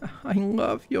 I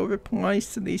love your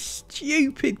replies to these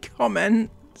stupid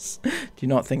comments. Do you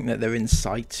not think that they're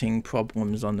inciting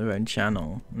problems on their own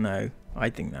channel? No, I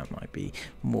think that might be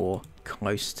more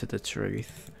close to the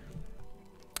truth.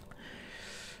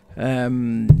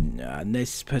 And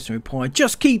this person replied,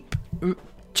 just keep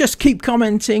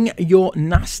commenting your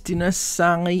nastiness,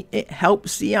 Sally. It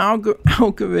helps the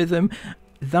algorithm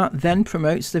that then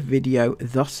promotes the video,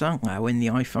 thus allowing the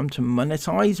Ifam to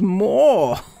monetize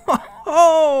more.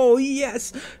 Oh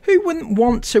yes, who wouldn't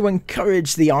want to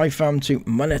encourage the Ifam to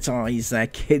monetize their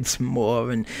kids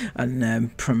more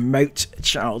and promote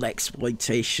child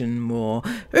exploitation more?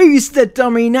 Who's the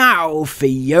dummy now,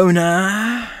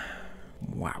 Fiona?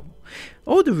 Wow.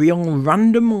 Oh, the real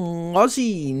random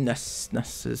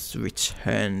Lozziness has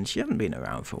returned. She hasn't been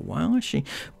around for a while, has she?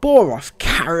 Bore off,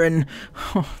 Karen.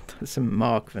 Oh, that's a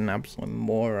mark of an absolute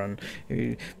moron.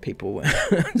 People,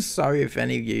 sorry if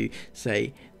any of you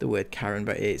say the word Karen,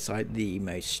 but it's like the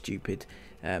most stupid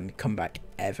comeback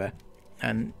ever.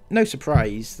 And no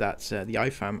surprise that the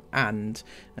Ifam and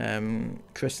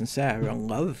Chris and Sarah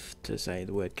love to say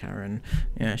the word Karen.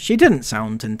 Yeah, she didn't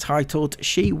sound entitled.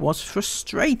 She was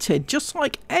frustrated, just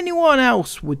like anyone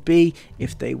else would be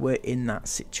if they were in that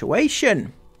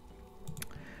situation.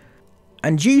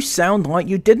 And you sound like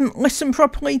you didn't listen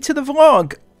properly to the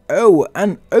vlog. Oh,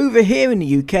 and over here in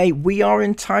the UK, we are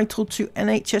entitled to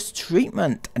NHS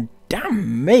treatment. And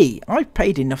damn me, I've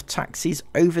paid enough taxes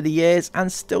over the years and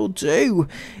still do.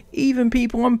 Even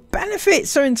people on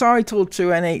benefits are entitled to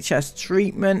NHS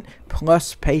treatment,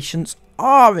 plus patients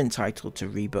are entitled to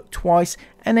rebook twice.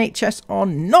 NHS are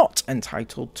not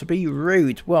entitled to be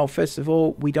rude. Well, first of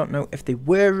all, we don't know if they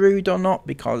were rude or not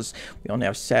because we only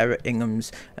have Sarah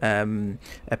Ingham's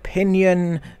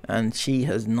opinion, and she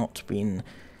has not been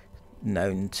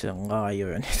known to lie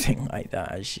or anything like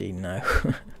that, as you know.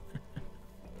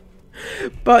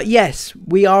 But yes,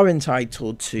 we are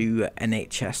entitled to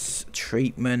NHS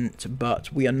treatment,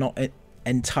 but we are not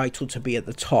entitled to be at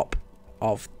the top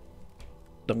of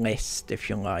the list, if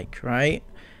you like, right?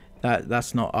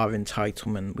 That's not our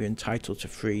entitlement. We're entitled to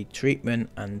free treatment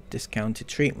and discounted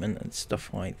treatment and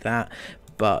stuff like that,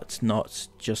 but not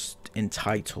just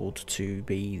entitled to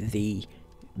be the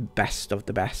best of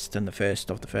the best and the first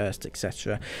of the first,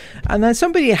 etc. And then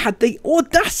somebody had the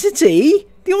audacity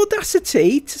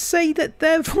to say that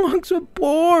their vlogs were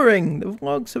boring. The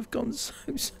vlogs have gone so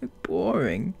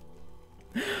boring.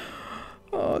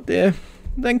 Oh dear.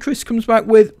 Then Chris comes back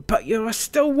with, but you're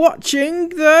still watching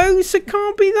though, so it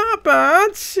can't be that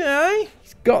bad, eh?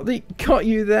 Got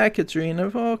you there,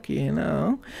 Katrina. Fuck you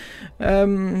know.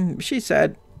 She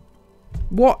said,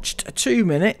 watched 2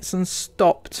 minutes and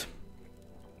stopped.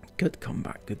 Good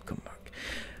comeback, good comeback.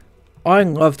 I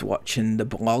loved watching the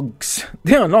blogs.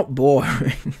 They are not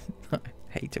boring. I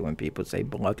hate it when people say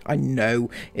blog. I know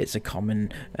it's a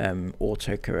common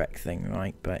autocorrect thing,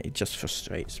 right? But it just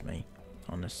frustrates me,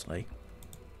 honestly.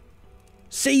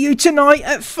 See you tonight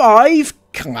at 5,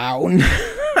 clown.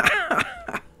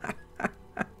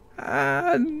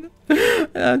 I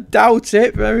doubt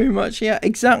it very much. Yeah,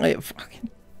 exactly.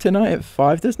 Tonight at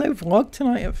 5. There's no vlog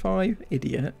tonight at 5.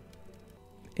 Idiot.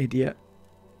 Idiot.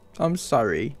 I'm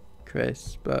sorry,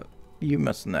 Chris, but you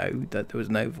must know that there was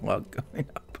no vlog going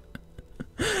up.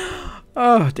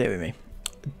 Oh, dear me.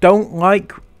 Don't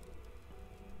like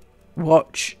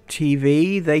watch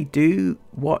TV. They do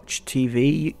watch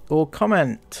TV or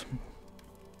comment.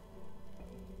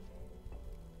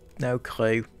 No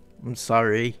clue. I'm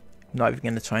sorry. I'm not even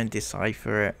going to try and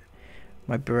decipher it.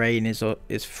 My brain is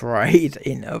fried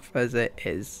enough as it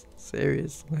is.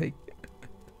 Seriously.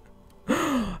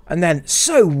 And then,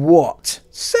 so what?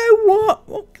 So what?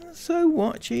 So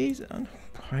what? Jeez.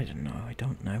 I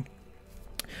don't know.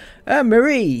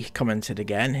 Marie commented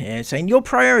again here saying your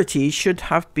priorities should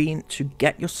have been to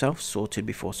get yourself sorted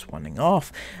before swanning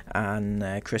off.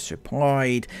 And Chris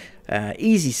replied,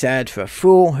 easy said for a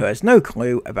fool who has no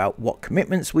clue about what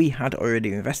commitments we had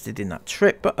already invested in that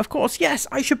trip. But of course, yes,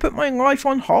 I should put my life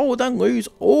on hold and lose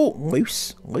all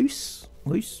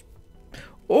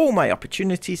my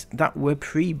opportunities that were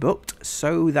pre-booked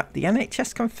so that the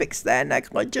NHS can fix their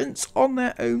negligence on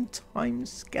their own time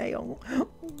scale.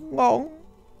 Long.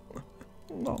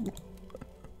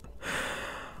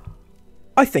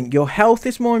 I think your health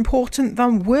is more important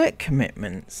than work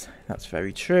commitments. That's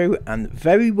very true, and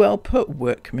very well put,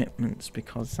 work commitments,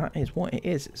 because that is what it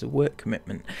is. It's a work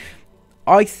commitment.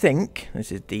 I think,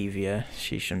 this is Devia,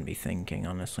 she shouldn't be thinking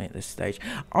honestly at this stage,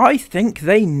 I think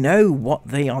they know what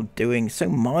they are doing, so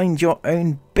mind your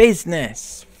own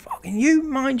business. Fucking you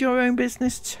mind your own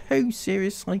business too,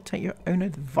 seriously, take your own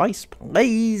advice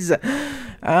please.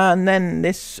 And then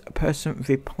this person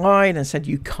replied and said,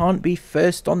 you can't be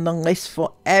first on the list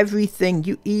for everything.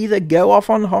 You either go off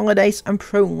on holidays and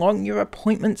prolong your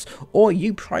appointments, or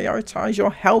you prioritize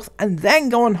your health and then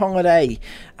go on holiday.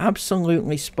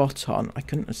 Absolutely spot on. I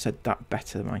couldn't have said that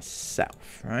better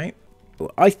myself, right?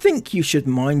 I think you should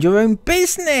mind your own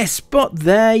business, but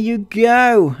there you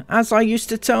go. As I used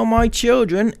to tell my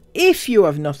children, if you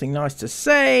have nothing nice to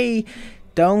say,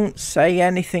 don't say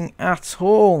anything at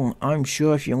all. I'm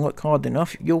sure if you look hard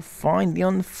enough, you'll find the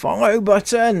unfollow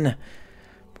button.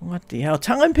 Bloody hell,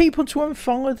 telling people to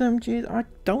unfollow them, geez, I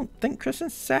don't think Chris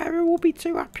and Sarah will be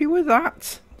too happy with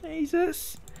that.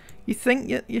 Jesus. You think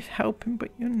you're helping,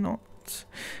 but you're not.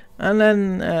 And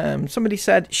then somebody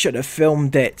said, should have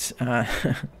filmed it.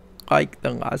 Like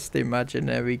the last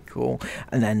imaginary call.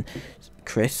 And then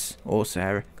Chris or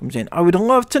Sarah comes in. I would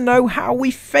love to know how we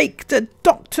faked a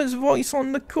doctor's voice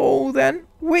on the call then,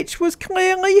 which was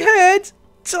clearly heard.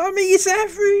 Dummies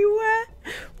everywhere.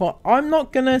 Well, I'm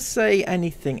not going to say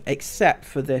anything except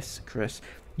for this, Chris.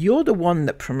 You're the one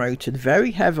that promoted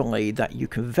very heavily that you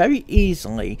can very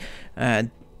easily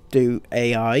do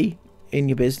AI in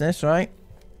your business, right?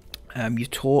 You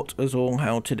taught us all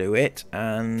how to do it,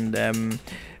 and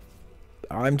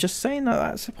I'm just saying that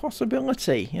that's a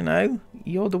possibility, you know?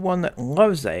 You're the one that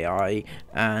loves AI,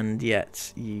 and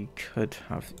yet you could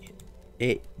have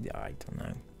it. I don't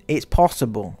know. It's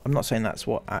possible. I'm not saying that's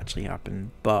what actually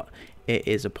happened, but it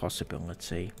is a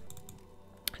possibility.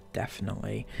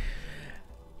 Definitely.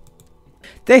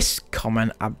 This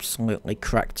comment absolutely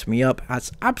cracked me up.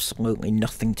 Has absolutely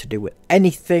nothing to do with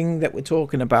anything that we're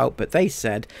talking about, but they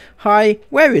said, hi,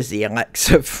 where is the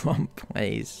Alexa from,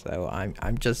 please? So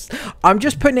I'm just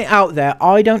putting it out there.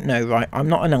 I don't know, right? I'm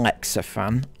not an Alexa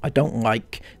fan. I don't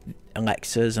like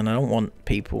Alexas, and I don't want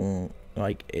people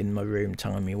like in my room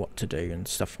telling me what to do and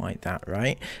stuff like that,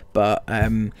 right? But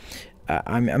I'm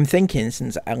thinking,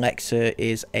 since Alexa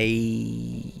is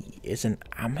an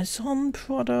Amazon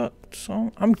product,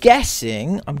 so I'm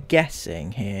guessing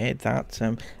here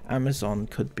that Amazon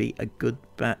could be a good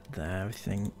bet there. I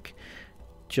think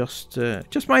just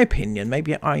my opinion.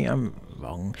 Maybe I am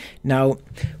wrong. Now,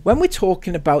 when we're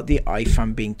talking about the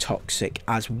Ifam being toxic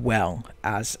as well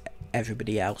as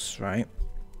everybody else, right?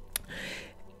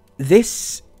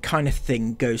 This kind of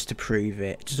thing goes to prove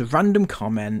it. Just a random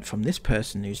comment from this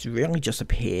person who's really just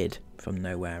appeared from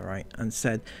nowhere, right, and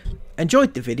said,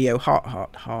 enjoyed the video,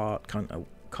 heart,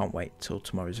 can't wait till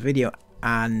tomorrow's video.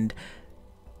 And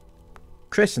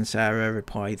Chris and Sarah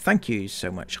replied, thank you so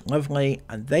much, lovely.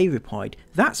 And they replied,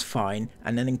 that's fine,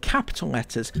 and then in capital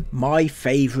letters, my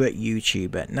favorite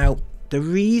YouTuber. Now, the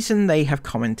reason they have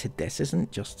commented this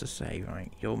isn't just to say,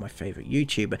 right, you're my favorite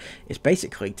YouTuber. It's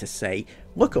basically to say,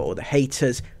 look at all the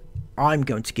haters. I'm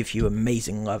going to give you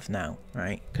amazing love now,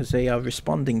 right? Because they are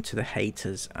responding to the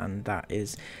haters, and that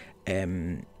is,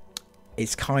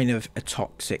 it's kind of a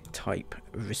toxic type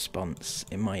response,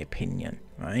 in my opinion,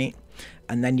 right?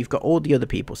 And then you've got all the other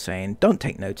people saying, don't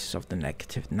take notice of the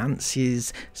negative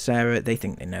Nancy's, Sarah. They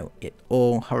think they know it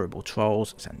all. Horrible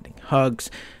trolls, sending hugs.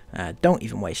 Don't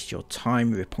even waste your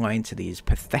time replying to these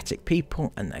pathetic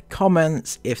people and their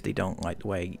comments. If they don't like the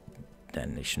way,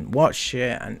 then they shouldn't watch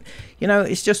it. And, you know,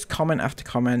 it's just comment after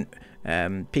comment.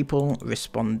 People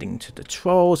responding to the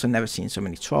trolls. I've never seen so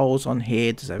many trolls on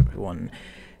here. Does everyone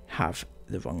have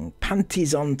the wrong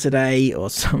panties on today or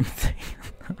something?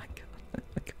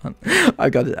 I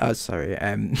got it. Oh, sorry.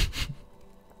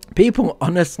 People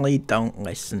honestly don't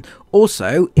listen.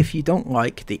 Also, if you don't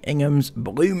like the Inghams,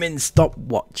 blooming stop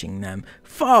watching them.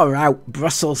 Far out,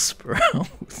 Brussels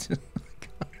sprouts.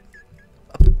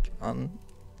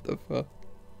 The fuck?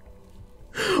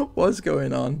 What's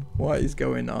going on? What is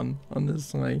going on?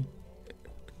 Honestly.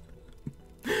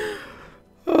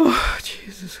 Oh,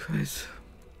 Jesus Christ.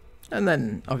 And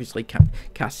then, obviously,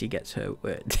 Cassie gets her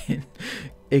word in.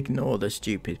 Ignore the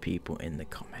stupid people in the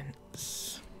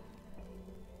comments.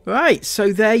 Right,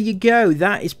 so there you go.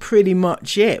 That is pretty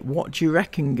much it. What do you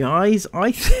reckon, guys?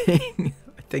 I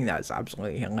think that's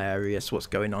absolutely hilarious what's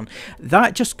going on.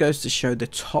 That just goes to show the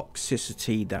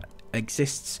toxicity that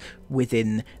exists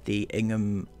within the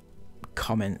INGHAM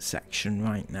comment section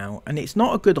right now, and it's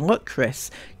not a good look,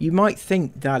 Chris. You might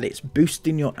think that it's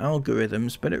boosting your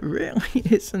algorithms, but it really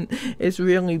isn't. It's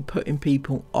really putting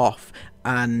people off,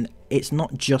 and it's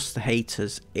not just the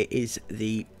haters, it is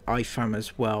the Ifam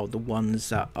as well, the ones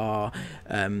that are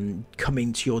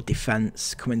coming to your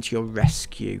defense, coming to your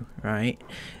rescue, right?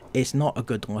 It's not a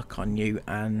good look on you,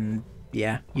 and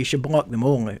yeah, you should block them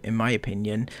all, in my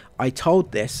opinion. I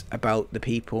told this about the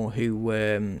people who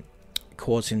were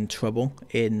causing trouble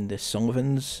in the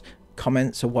Sullivan's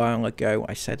comments a while ago.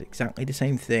 I said exactly the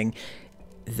same thing.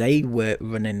 They were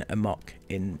running amok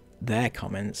in their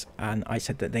comments, and I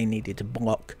said that they needed to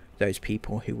block those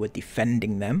people who were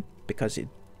defending them, because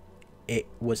it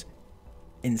was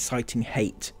inciting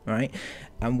hate, right?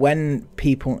 And when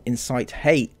people incite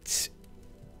hate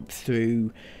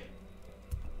through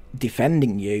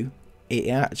defending you, it's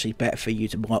actually better for you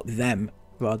to block them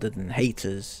rather than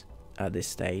haters at this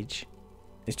stage.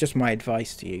 It's just my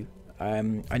advice to you.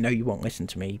 I know you won't listen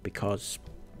to me because,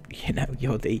 you know,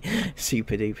 you're the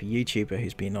super duper YouTuber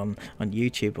who's been on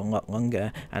YouTube a lot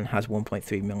longer and has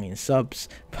 1.3 million subs,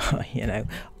 but you know,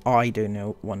 I do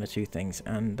know one or two things,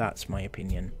 and that's my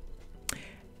opinion.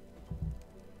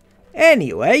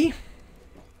 Anyway,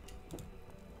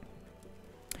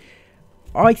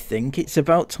 I think it's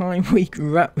about time we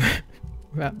wrap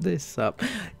this up.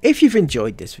 If you've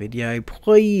enjoyed this video,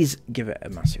 please give it a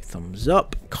massive thumbs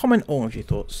up, comment all of your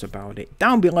thoughts about it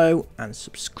down below, and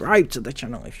subscribe to the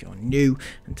channel if you're new.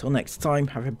 Until next time,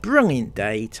 have a brilliant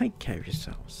day, take care of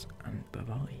yourselves, and bye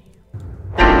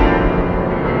bye.